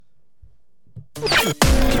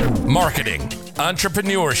Marketing,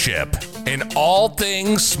 entrepreneurship, and all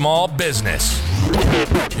things small business.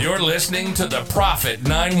 You're listening to the Profit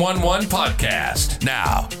 911 podcast.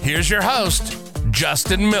 Now, here's your host,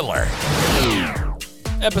 Justin Miller.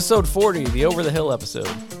 Episode 40, the Over the Hill episode.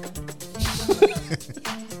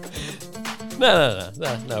 No,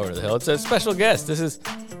 not Over the Hill. It's a special guest. This is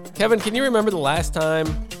Kevin. Can you remember the last time,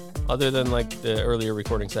 other than like the earlier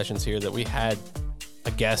recording sessions here, that we had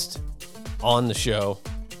a guest on the show?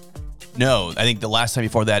 No, I think the last time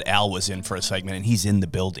before that, Al was in for a segment, and he's in the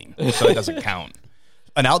building, so it doesn't count.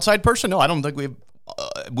 An outside person? No, I don't think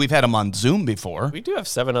we've had him on Zoom before. We do have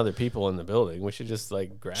 7 other people in the building. We should just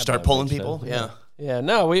like start pulling people. Yeah.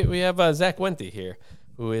 No, we have Zach Wente here,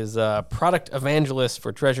 who is a product evangelist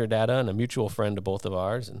for Treasure Data and a mutual friend of both of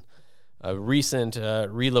ours, and a recent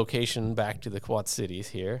relocation back to the Quad Cities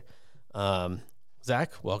here.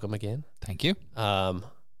 Zach, welcome again. Thank you.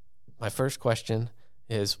 My first question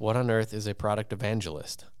is, what on earth is a product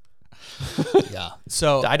evangelist? Yeah.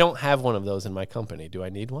 So I don't have one of those in my company. Do I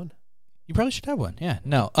need one? You probably should have one. Yeah.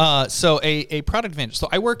 No. So a product evangelist. So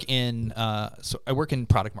I work in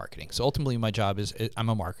product marketing. So ultimately my job is I'm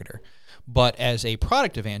a marketer. But as a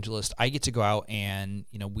product evangelist, I get to go out and,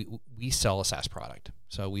 we sell a SaaS product.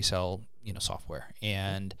 So we sell, software,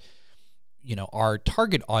 and our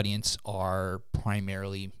target audience are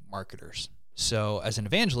primarily marketers. So as an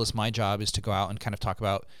evangelist, my job is to go out and kind of talk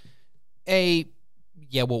about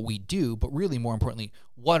what we do, but really more importantly,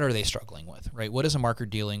 what are they struggling with, right? What is a marketer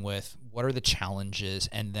dealing with? What are the challenges?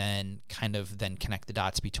 And then connect the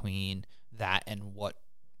dots between that and what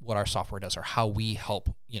our software does, or how we help,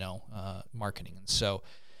 marketing. And so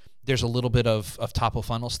there's a little bit of top of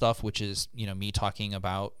funnel stuff, which is, me talking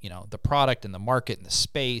about, the product and the market and the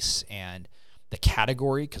space and the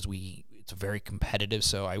category, because it's very competitive.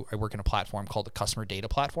 So I work in a platform called the Customer Data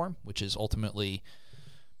Platform, which is ultimately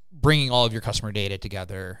bringing all of your customer data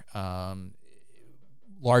together.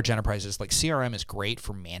 Large enterprises, like CRM is great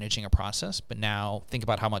for managing a process, but now think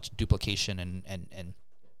about how much duplication and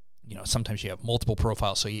sometimes you have multiple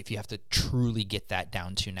profiles. So if you have to truly get that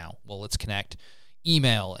down to now, well, let's connect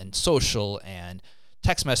email and social and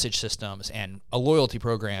text message systems and a loyalty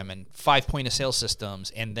program and 5 point of sale systems.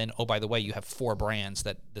 And then, oh, by the way, you have 4 brands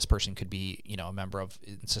that this person could be, a member of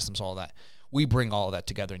in systems, all of that. We bring all of that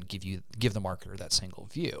together and give the marketer that single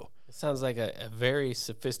view. It sounds like a very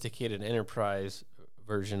sophisticated enterprise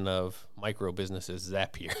version of micro businesses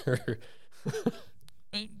Zapier.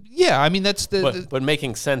 Yeah, I mean, that's but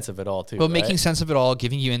making sense of it all too. But right? Making sense of it all,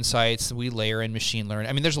 giving you insights. We layer in machine learning.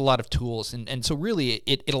 I mean, there's a lot of tools, and so really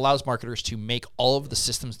it allows marketers to make all of the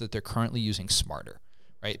systems that they're currently using smarter,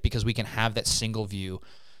 right? Because we can have that single view.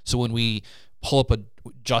 So when we pull up a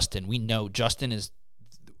Justin, we know Justin is.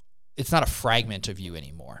 It's not a fragment of you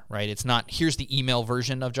anymore, right? It's not, here's the email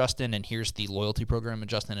version of Justin and here's the loyalty program of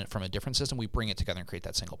Justin from a different system. We bring it together and create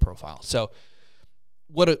that single profile. So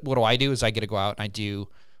what do I do is I get to go out and I do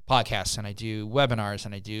podcasts and I do webinars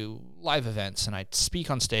and I do live events and I speak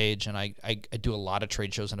on stage and I do a lot of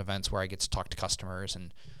trade shows and events where I get to talk to customers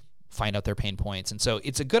and find out their pain points. And so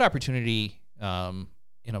it's a good opportunity,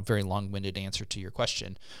 very long-winded answer to your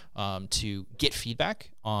question, to get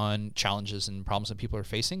feedback on challenges and problems that people are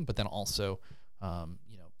facing, but then also,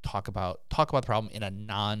 talk about the problem in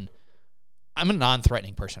I'm a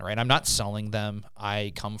non-threatening person, right? I'm not selling them.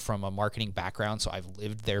 I come from a marketing background, so I've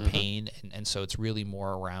lived their pain, and so it's really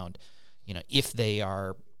more around, if they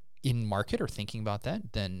are in market or thinking about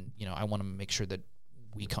that, then I want to make sure that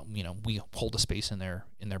we hold a space in their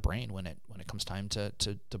brain when it comes time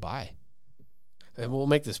to buy. And we'll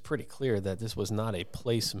make this pretty clear that this was not a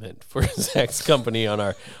placement for Zach's company on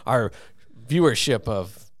our viewership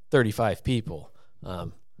of 35 people.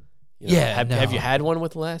 Have you had one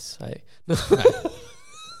with less?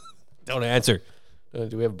 Don't answer.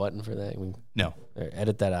 Do we have a button for that? No. All right,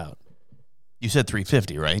 edit that out. You said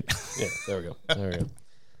 350, right? Yeah, there we go.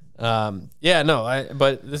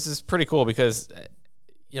 But this is pretty cool because,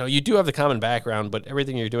 you do have the common background, but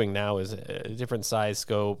everything you're doing now is a different size,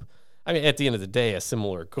 scope. I mean, at the end of the day, a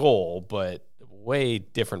similar goal, but way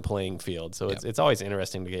different playing field. So it's always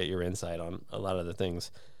interesting to get your insight on a lot of the things,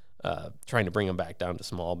 trying to bring them back down to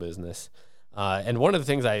small business. And one of the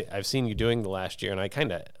things I've seen you doing the last year,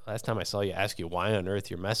 and last time I saw you ask you why on earth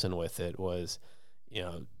you're messing with it was,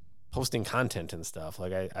 posting content and stuff.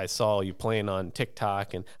 Like I saw you playing on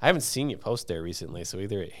TikTok, and I haven't seen you post there recently, so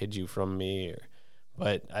either it hid you from me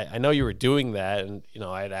but I know you were doing that, and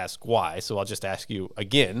I'd ask why, so I'll just ask you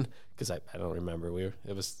again because I don't remember. We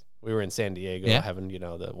were in San Diego having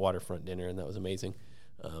the waterfront dinner, and that was amazing.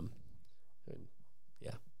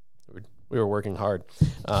 we were working hard.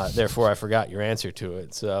 Therefore, I forgot your answer to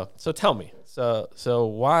it. So tell me. So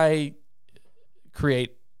why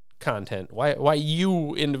create content? Why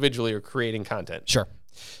you individually are creating content? Sure.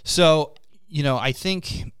 So, I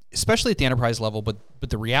think especially at the enterprise level, but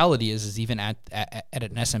the reality is even at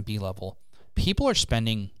an SMB level, people are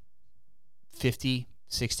spending 50,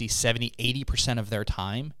 60, 70, 80% of their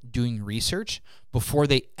time doing research before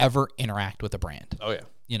they ever interact with a brand. Oh yeah.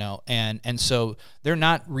 And so they're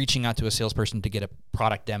not reaching out to a salesperson to get a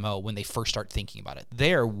product demo when they first start thinking about it.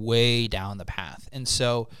 They're way down the path. And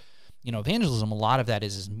so, evangelism, a lot of that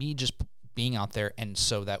is me just being out there, and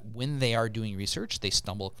so that when they are doing research, they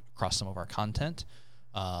stumble across some of our content.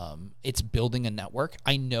 It's building a network.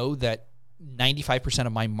 I know that 95%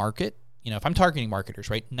 of my market, if I'm targeting marketers,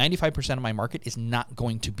 right, 95% of my market is not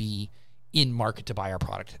going to be in market to buy our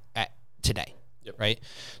product today, right?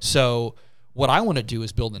 So what I want to do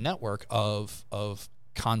is build a network of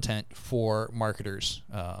content for marketers.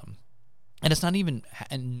 And it's not even,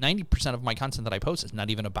 and 90% of my content that I post is not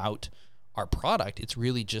even about our product. It's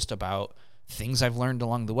really just about things I've learned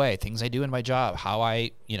along the way, things I do in my job, how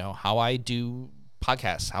I do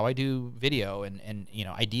podcasts, how I do video, and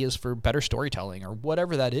ideas for better storytelling or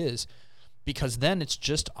whatever that is. Because then it's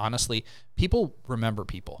just, honestly, people remember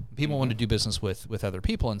people. People want to do business with other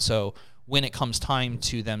people. And so when it comes time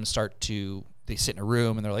to them they sit in a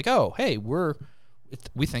room and they're like, oh, hey,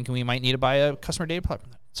 we think we might need to buy a customer data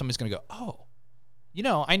platform. Somebody's going to go, oh,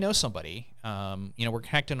 I know somebody, we're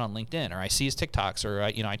connected on LinkedIn, or I see his TikToks, or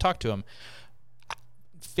I talk to him.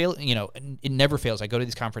 It never fails. I go to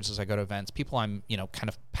these conferences, I go to events, people I'm, kind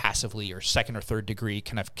of passively or second or third degree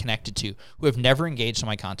kind of connected to, who have never engaged in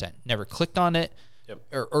my content, never clicked on it,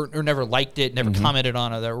 or never liked it, never commented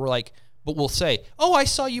on it. We're like, but we'll say, oh, I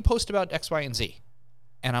saw you post about X, Y, and Z.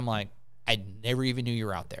 And I'm like, I never even knew you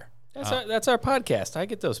were out there. That's our podcast. I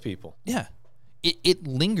get those people. Yeah. It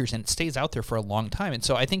lingers and it stays out there for a long time. And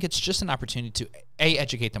so I think it's just an opportunity to,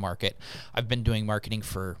 educate the market. I've been doing marketing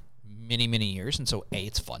for many, many years. And so,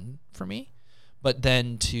 it's fun for me. But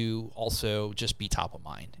then to also just be top of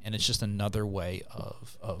mind. And it's just another way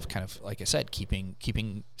of kind of, like I said,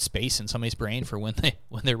 keeping space in somebody's brain for when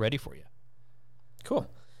they're ready for you. Cool.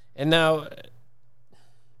 And now,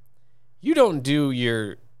 you don't do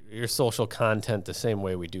your social content the same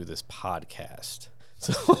way we do this podcast.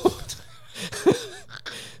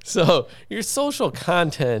 So your social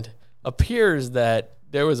content appears that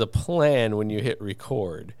there was a plan when you hit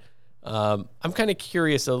record. I'm kind of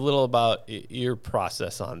curious a little about your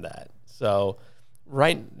process on that. So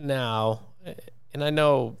right now, and I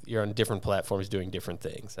know you're on different platforms doing different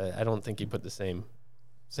things. I don't think you put the same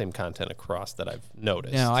content across that I've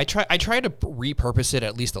noticed. No, I try to repurpose it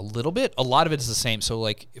at least a little bit. A lot of it is the same. So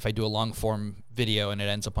like if I do a long form video and it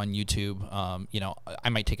ends up on YouTube, I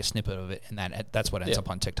might take a snippet of it and that's what ends up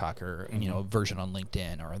on TikTok or a version on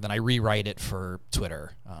LinkedIn, or then I rewrite it for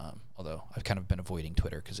Twitter. Although I've kind of been avoiding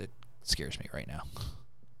Twitter because it scares me right now.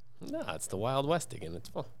 No, it's the Wild West again. It's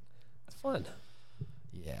fun. It's fun.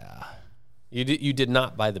 Yeah. You did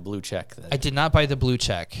not buy the blue check then. I did not buy the blue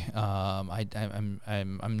check. I'm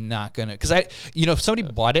not gonna, because if somebody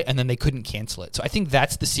bought it and then they couldn't cancel it. So I think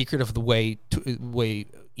that's the secret of the way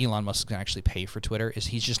Elon Musk can actually pay for Twitter, is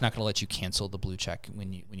he's just not gonna let you cancel the blue check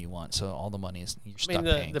when you want. So all the money is you're stuck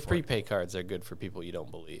paying. The prepay cards are good for people you don't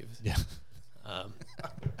believe. Yeah.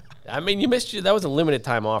 You missed that was a limited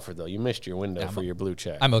time offer though. You missed your window for your blue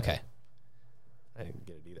check. I'm okay. I didn't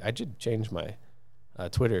get it either. I did change my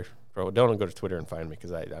Twitter. Bro, don't go to Twitter and find me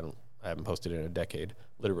because I haven't posted in a decade,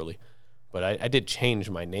 literally. But I did change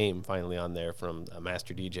my name finally on there from a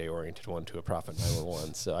Master DJ oriented one to a Prophet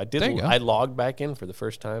 911. So I did. I logged back in for the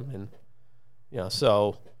first time, and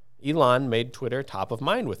so Elon made Twitter top of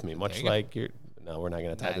mind with me, much like you're. No, we're not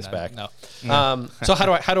going to tie this back. No. So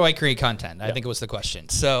how do I create content? I think it was the question.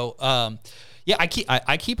 So I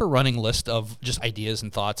keep a running list of just ideas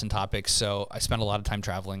and thoughts and topics. So I spend a lot of time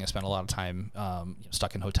traveling. I spend a lot of time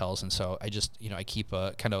stuck in hotels, and so I just I keep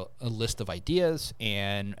a kind of a list of ideas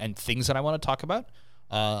and things that I want to talk about.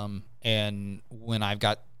 And when I've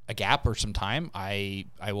got a gap or some time, I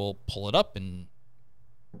will pull it up and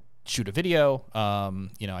shoot a video.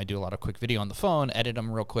 I do a lot of quick video on the phone, edit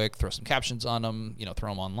them real quick, throw some captions on them, throw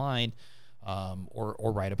them online,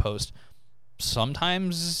 or write a post.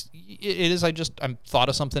 Sometimes it is I'm thought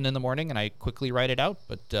of something in the morning and I quickly write it out,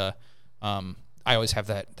 but I always have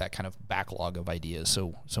that kind of backlog of ideas.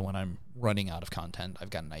 So when I'm running out of content,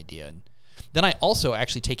 I've got an idea. And then I also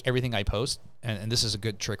actually take everything I post and this is a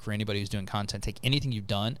good trick for anybody who's doing content, take anything you've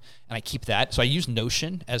done, and I keep that. So I use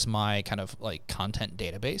Notion as my kind of like content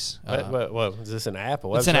database. What is this, an app? A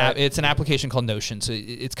website? It's an app. It's an application called Notion. So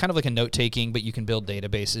it's kind of like a note taking, but you can build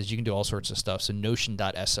databases. You can do all sorts of stuff. So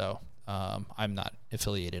Notion.so. I'm not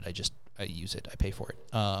affiliated. I use it. I pay for it.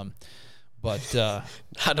 But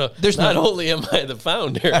not only am I the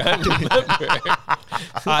founder, I'm the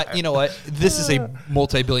member. You know what? This is a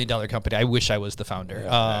multi-billion-dollar company. I wish I was the founder.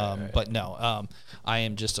 Right. But no, I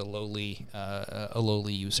am just a lowly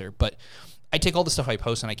user. But I take all the stuff I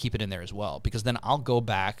post and I keep it in there as well, because then I'll go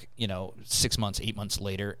back, 6 months, 8 months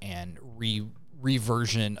later and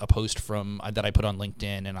reversion a post from that I put on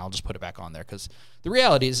LinkedIn, and I'll just put it back on there, because the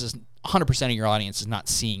reality is 100% of your audience is not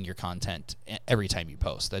seeing your content every time you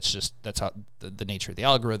post. That's how the nature of the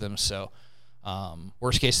algorithm. So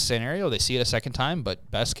worst case scenario, they see it a second time, but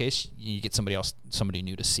best case, you get somebody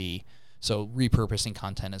new to see. So repurposing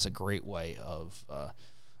content is a great way of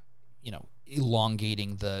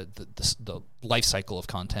elongating the life cycle of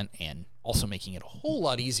content, and also making it a whole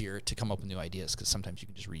lot easier to come up with new ideas, because sometimes you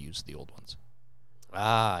can just reuse the old ones.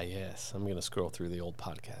 Ah, yes. I'm going to scroll through the old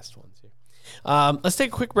podcast ones here. Let's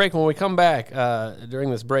take a quick break. When we come back,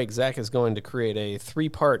 during this break, Zach is going to create a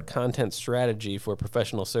 3-part content strategy for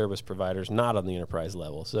professional service providers not on the enterprise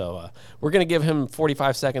level. So we're going to give him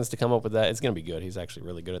 45 seconds to come up with that. It's going to be good. He's actually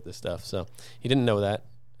really good at this stuff. So he didn't know that.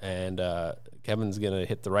 And Kevin's going to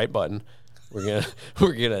hit the right button. We're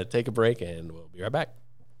gonna take a break, and we'll be right back.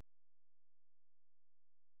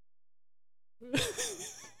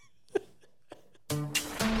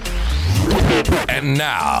 And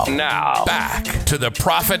now back to the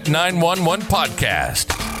Profit 911 podcast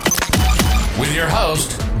with your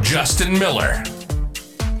host, Justin Miller.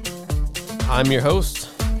 I'm your host.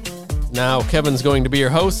 Now Kevin's going to be your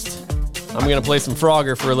host. I'm going to play some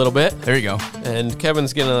Frogger for a little bit. There you go. And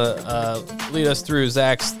Kevin's going to lead us through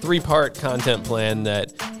Zach's 3-part content plan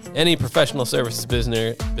that any professional services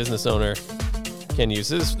business owner can use.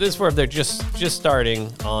 This is for if they're just starting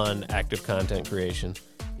on active content creation.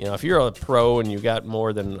 If you're a pro and you got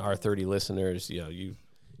more than our 30 listeners, you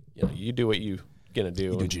do what you're going to do.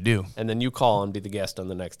 You do what you do. And then you call and be the guest on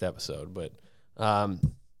the next episode. But,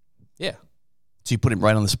 yeah. So you put him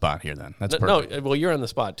right on the spot here then. That's perfect. No, well, you're on the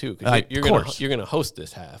spot too, because you're going to host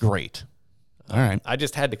this half. Great. All right. I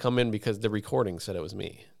just had to come in because the recording said it was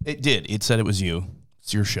me. It did. It said it was you.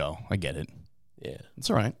 It's your show. I get it. Yeah. It's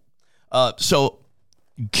all right. So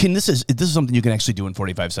this is something you can actually do in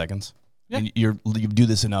 45 seconds? Yeah. And you do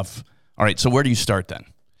this enough. All right. So where do you start then?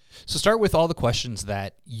 So start with all the questions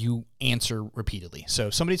that you answer repeatedly. So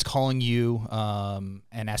if somebody's calling you and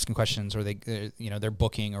asking questions, or they're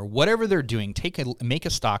booking or whatever they're doing, make a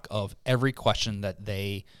stock of every question that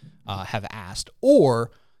they have asked,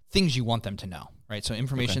 or things you want them to know, right? So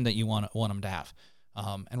information that you want them to have,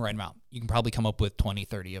 and write them out. You can probably come up with 20,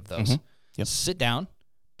 30 of those. Mm-hmm. Yep. Sit down,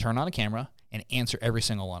 turn on a camera, and answer every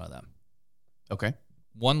single one of them. Okay.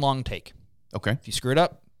 One long take. Okay. If you screw it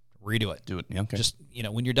up, redo it. Do it. Yeah, okay. Just,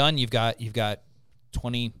 when you're done, you've got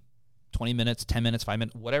 20 minutes, 10 minutes, 5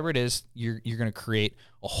 minutes, whatever it is, you're going to create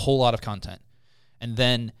a whole lot of content. And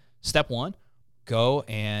then step 1, go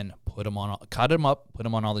and cut them up, put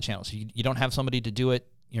them on all the channels. You don't have somebody to do it.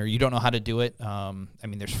 You don't know how to do it.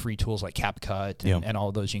 There's free tools like CapCut and all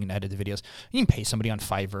of those. You can edit the videos. You can pay somebody on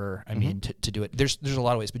Fiverr, to do it. There's a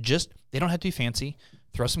lot of ways, but they don't have to be fancy.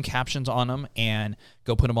 Throw some captions on them and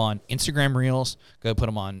go put them on Instagram Reels, go put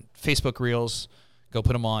them on Facebook Reels, go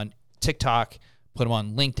put them on TikTok, put them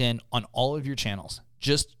on LinkedIn, on all of your channels.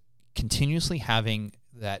 Just continuously having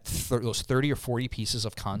those 30 or 40 pieces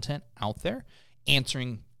of content out there,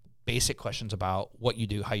 answering basic questions about what you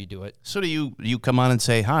do, how you do it. So do you come on and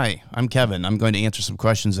say, "Hi, I'm Kevin. I'm going to answer some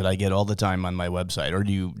questions that I get all the time on my website," or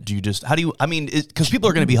do you just because people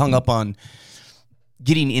are going to be hung up on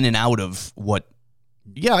getting in and out of what.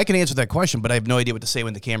 Yeah, I can answer that question, but I have no idea what to say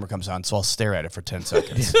when the camera comes on, so I'll stare at it for 10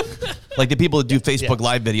 seconds. Like the people that do Facebook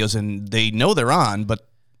Live videos, and they know they're on, but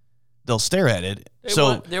they'll stare at it.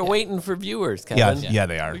 They're waiting for viewers, Kevin. Yeah,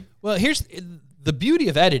 they are. Well, here's the beauty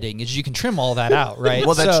of editing is you can trim all that out, right?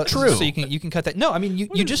 Well, that's true. So you can cut that. No,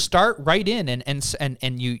 you just start right in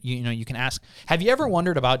and you can ask, have you ever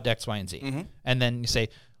wondered about X, Y, and Z? Mm-hmm. And then you say,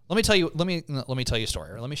 let me tell you a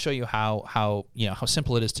story, or let me show you how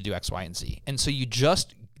simple it is to do X, Y, and Z. And so you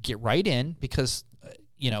just get right in, because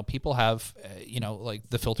people have like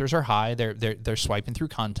the filters are high. They're swiping through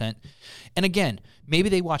content, and again, maybe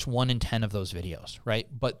they watch 1 in 10 of those videos, right?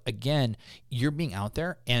 But again, you're being out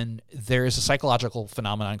there, and there is a psychological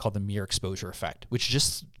phenomenon called the mere exposure effect, which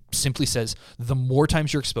just simply says the more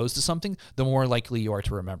times you're exposed to something, the more likely you are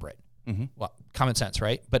to remember it. Well, common sense,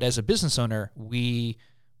 right? But as a business owner, we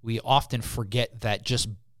often forget that just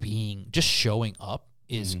showing up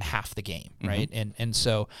is half the game, right? And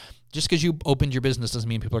so just because you opened your business doesn't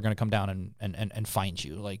mean people are going to come down and find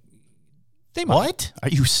you. Like, they might. What? Are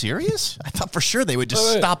you serious? I thought for sure they would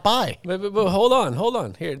just stop by. But hold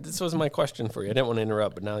on. Here, this was my question for you. I didn't want to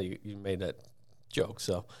interrupt, but now you made that joke.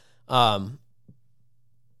 So,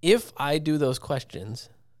 if I do those questions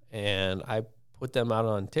and I put them out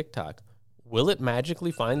on TikTok, will it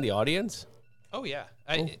magically find the audience? Oh, yeah.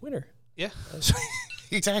 Winner. Yeah.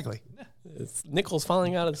 Exactly. It's nickels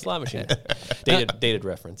falling out of the slot machine. Dated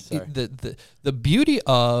reference. Sorry. The beauty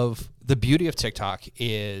of TikTok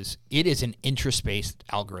is it is an interest-based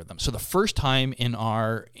algorithm. So the first time in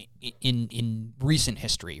in recent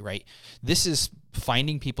history, right? This is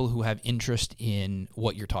finding people who have interest in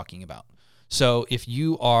what you're talking about. So if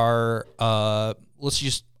you are,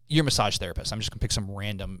 you're a massage therapist. I'm just gonna pick some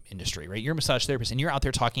random industry, right? You're a massage therapist, and you're out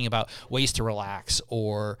there talking about ways to relax,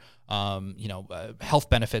 or health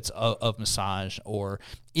benefits of massage, or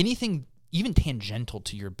anything even tangential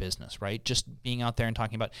to your business, right? Just being out there and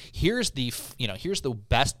talking about here's the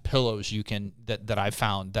best pillows you can that I've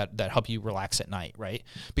found that help you relax at night, right?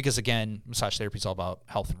 Because again, massage therapy is all about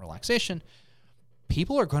health and relaxation.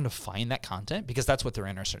 People are going to find that content because that's what they're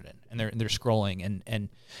interested in, and they're scrolling, and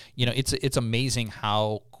it's amazing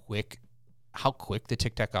how quick the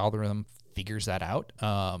TikTok algorithm figures that out.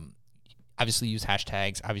 Obviously use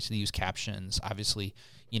hashtags, obviously use captions, obviously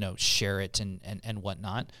share it and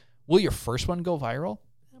whatnot. Will your first one go viral?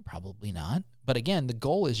 Probably not. But again, the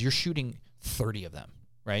goal is you're shooting 30 of them,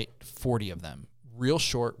 right? 40 of them, real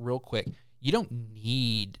short, real quick. You're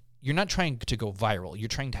not trying to go viral. You're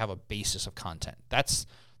trying to have a basis of content. That's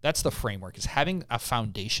the framework, is having a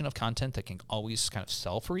foundation of content that can always kind of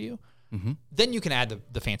sell for you. Mm-hmm. Then you can add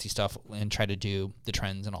the fancy stuff and try to do the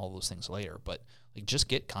trends and all those things later. But just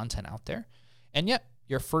get content out there. And yet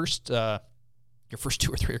your first 2 or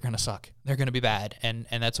 3 are going to suck. They're going to be bad, and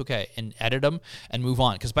that's okay. And edit them and move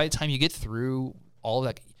on. Because by the time you get through all of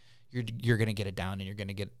that, you're going to get it down, and you're going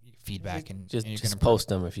to get feedback, and just you're going to post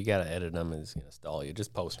them. If you got to edit them, it's going to stall you.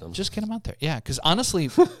 Just post them. Just get them out there. Yeah, because honestly,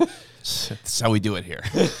 that's how we do it here.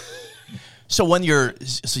 So when you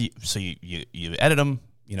edit them,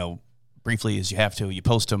 briefly as you have to, you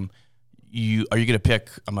post them. Are you going to pick?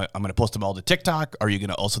 I'm going to post them all to TikTok. Are you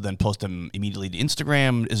going to also then post them immediately to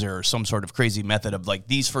Instagram? Is there some sort of crazy method of like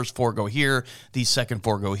these first 4 go here, these second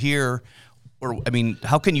 4 go here? Or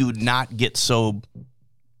how can you not get so?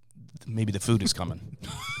 Maybe the food is coming.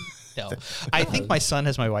 No, I think my son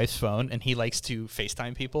has my wife's phone, and he likes to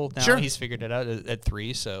FaceTime people now. Sure. He's figured it out at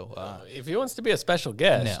 3. So if he wants to be a special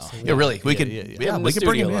guest, yeah, really, we could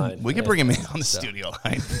bring him line. in. We could bring him in on the studio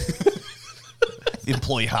line, the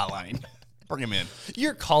employee hotline. Bring him in.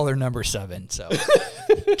 You're caller number 7. So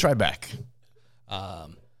try back.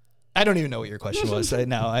 I don't even know what your question was.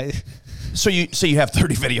 So you have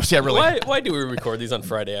 30 videos. Yeah, really. Why do we record these on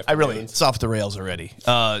Friday afternoons? It's off the rails already.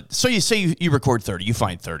 So you say you record 30, you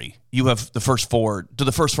find 30. You have the first 4. Do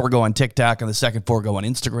the first 4 go on TikTok and the second 4 go on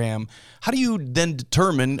Instagram? How do you then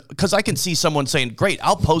determine? Because I can see someone saying, "Great,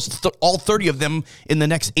 I'll post all 30 of them in the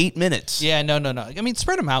next 8 minutes." Yeah, no. I mean,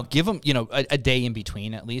 spread them out. Give them a day in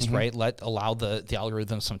between at least, right? Allow the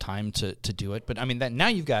algorithm some time to do it. But I mean, that now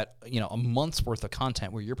you've got a month's worth of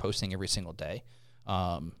content where you're posting every single day.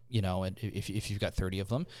 And if you've got 30 of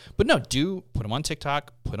them, but no, put them on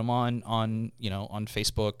TikTok, put them on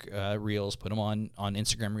Facebook Reels, put them on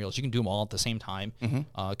Instagram Reels. You can do them all at the same time,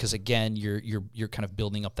 because again, you're kind of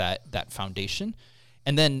building up that foundation.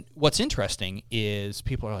 And then what's interesting is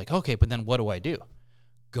people are like, okay, but then what do I do?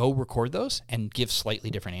 Go record those and give slightly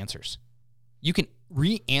different answers. You can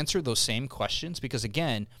re-answer those same questions, because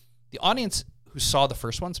again, the audience who saw the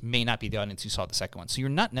first ones may not be the audience who saw the second one. So you're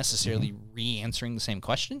not necessarily re-answering the same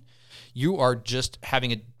question. You are just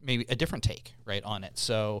having maybe a different take, right, on it.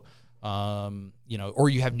 So, or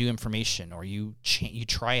you have new information, or you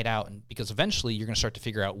try it out, and because eventually you're going to start to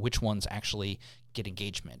figure out which ones actually get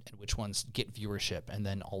engagement and which ones get viewership, and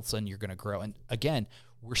then all of a sudden you're going to grow. And again,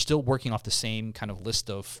 we're still working off the same kind of list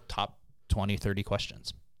of top 20, 30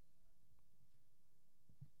 questions.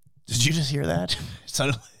 Did you just hear that?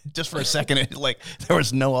 So just for a second, like there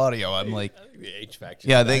was no audio. I'm like, the HVAC.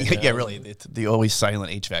 Yeah, really. The always silent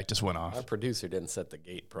HVAC just went off. Our producer didn't set the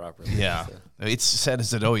gate properly. Yeah, it's set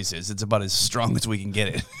as it always is. It's about as strong as we can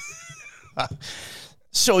get it.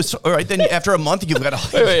 So all right. Then after a month, you've got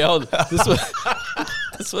to wait. Hold on.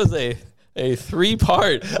 This was a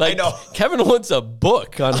 3-part. Like, I know. Kevin wants a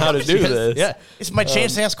book on how to do this. Yeah, it's my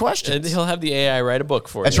chance to ask questions. And he'll have the AI write a book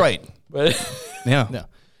for you. That's right. But yeah. No.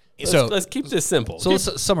 let's keep this simple. So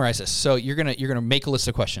let's summarize this. So you're gonna make a list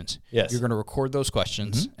of questions. Yes. You're gonna record those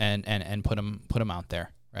questions and put them out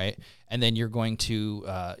there, right? And then you're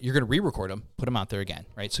gonna re-record them, put them out there again,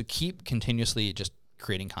 right? So keep continuously just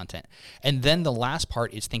creating content. And then the last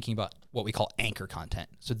part is thinking about what we call anchor content.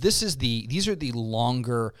 So these are the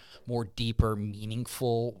longer, more deeper,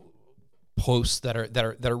 meaningful posts that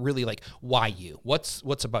are really like, why you? What's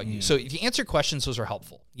about you? So if you answer questions, those are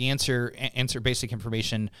helpful. You answer basic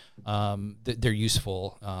information, they're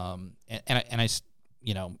useful. And I,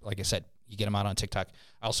 you know, like I said, you get them out on TikTok.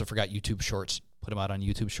 I also forgot YouTube Shorts. Put them out on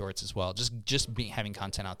YouTube Shorts as well. Just having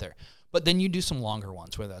content out there. But then you do some longer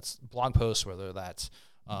ones, whether that's blog posts, whether that's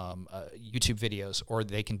YouTube videos, or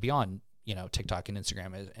they can be on, you know, TikTok and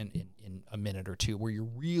Instagram in a minute or two, where you're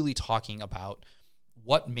really talking about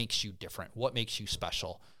what makes you different, what makes you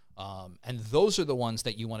special. And those are the ones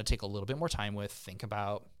that you want to take a little bit more time with. Think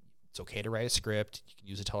about, it's okay to write a script. You can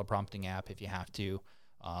use a teleprompting app if you have to,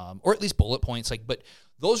 or at least bullet points. But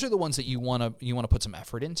those are the ones that you want to put some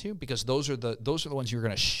effort into, because those are the ones you're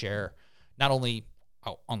going to share not only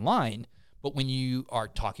online, but when you are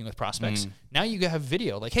talking with prospects. Now you have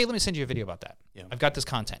video. Like, hey, let me send you a video about that. Yeah. I've got this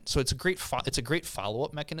content. So it's a great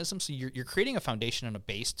follow-up mechanism. So you're creating a foundation and a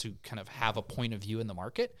base to kind of have a point of view in the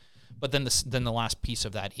market. But then the last piece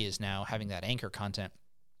of that is now having that anchor content,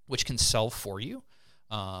 which can sell for you.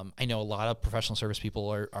 I know a lot of professional service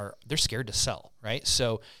people they're scared to sell, right?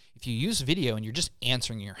 So if you use video and you're just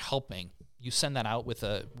answering, you're helping, you send that out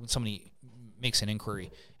when somebody makes an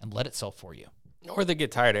inquiry, and let it sell for you. Or they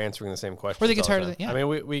get tired of answering the same question. Or they get tired of it. Yeah. I mean,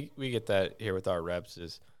 we get that here with our reps.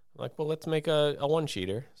 Is like, well, let's make a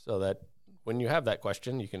one-sheeter so that when you have that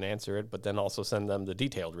question, you can answer it, but then also send them the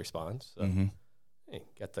detailed response. So hey,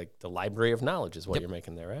 get the library of knowledge is what you're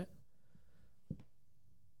making there, right?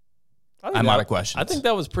 I'm out of questions. I think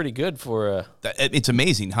that was pretty good for. It's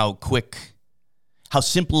amazing how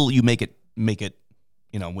simple you make it.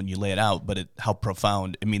 You know, when you lay it out, but how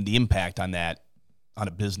profound. I mean, the impact on that on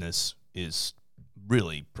a business is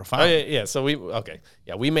really profound. Oh, yeah. So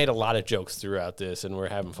we made a lot of jokes throughout this, and we're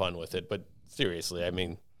having fun with it. But seriously, I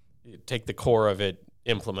mean, you take the core of it,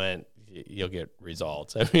 implement, you'll get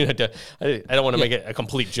results. I mean, I don't want to make it a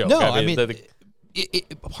complete joke. No, I mean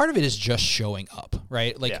part of it is just showing up,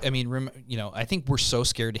 right? Like, Yeah. I mean, you know, I think we're so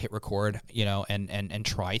scared to hit record, you know, and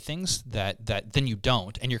try things that then you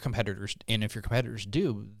don't, and if your competitors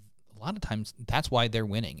do, a lot of times that's why they're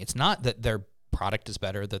winning. It's not that their product is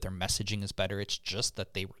better, that their messaging is better. It's just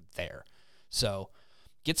that they were there. So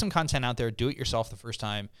get some content out there, do it yourself the first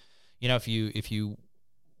time. You know, if you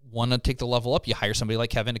want to take the level up, you hire somebody like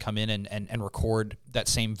Kevin to come in and record that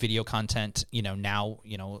same video content, you know, now,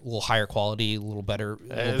 you know, a little higher quality, a little better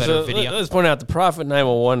video. Let's point out the Profit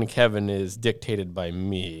 911 Kevin is dictated by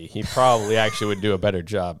me. He probably actually would do a better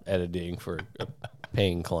job editing for a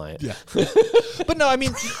paying client. Yeah. But no, I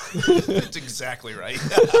mean, That's exactly right.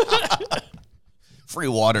 Free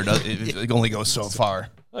water it only goes so far.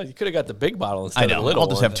 Well, you could have got the big bottle instead I know. of the little I'll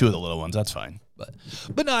just one. have two of the little ones. That's fine.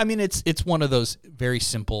 But no, I mean, it's one of those very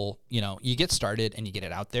simple, you know, you get started and you get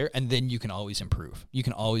it out there, and then you can always improve. You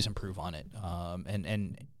can always improve on it.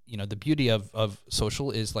 And you know, the beauty of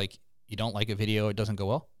social is, like, you don't like a video, it doesn't go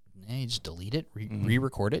well, you just delete it,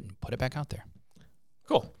 re-record it, and put it back out there.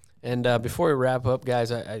 Cool. And before we wrap up, guys,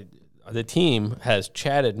 the team has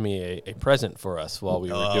chatted me a present for us while we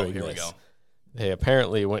were doing here this. we go. They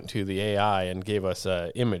apparently went to the AI and gave us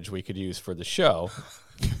an image we could use for the show.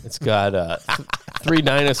 It's got 3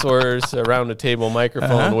 dinosaurs around a table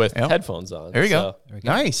microphone with headphones on. There you So, go.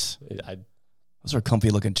 Nice. Those are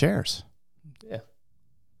comfy looking chairs. Yeah.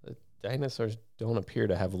 The dinosaurs don't appear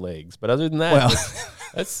to have legs. But other than that,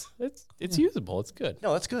 it's usable. It's good.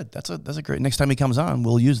 No, that's good. That's a great. Next time he comes on,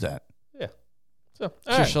 we'll use that. Yeah. So, It's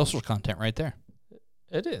all your right. social content right there.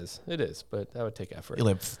 It is, but that would take effort. You'll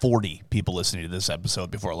have 40 people listening to this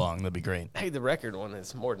episode before long. That'd be great. Hey, the record one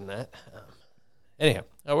is more than that. Anyhow,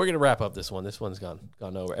 we're gonna wrap up this one. This one's gone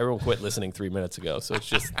over. Everyone quit listening 3 minutes ago, so it's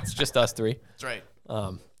just us three. That's right.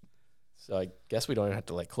 So I guess we don't even have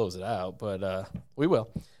to close it out, but we will.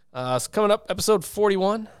 So coming up, episode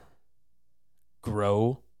 41.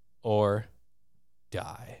 Grow or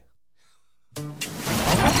die.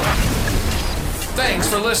 Thanks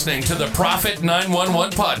for listening to the Profit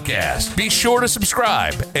 911 podcast. Be sure to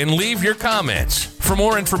subscribe and leave your comments. For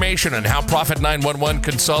more information on how Profit 911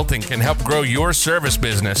 Consulting can help grow your service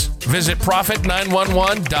business, visit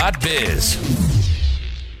profit911.biz.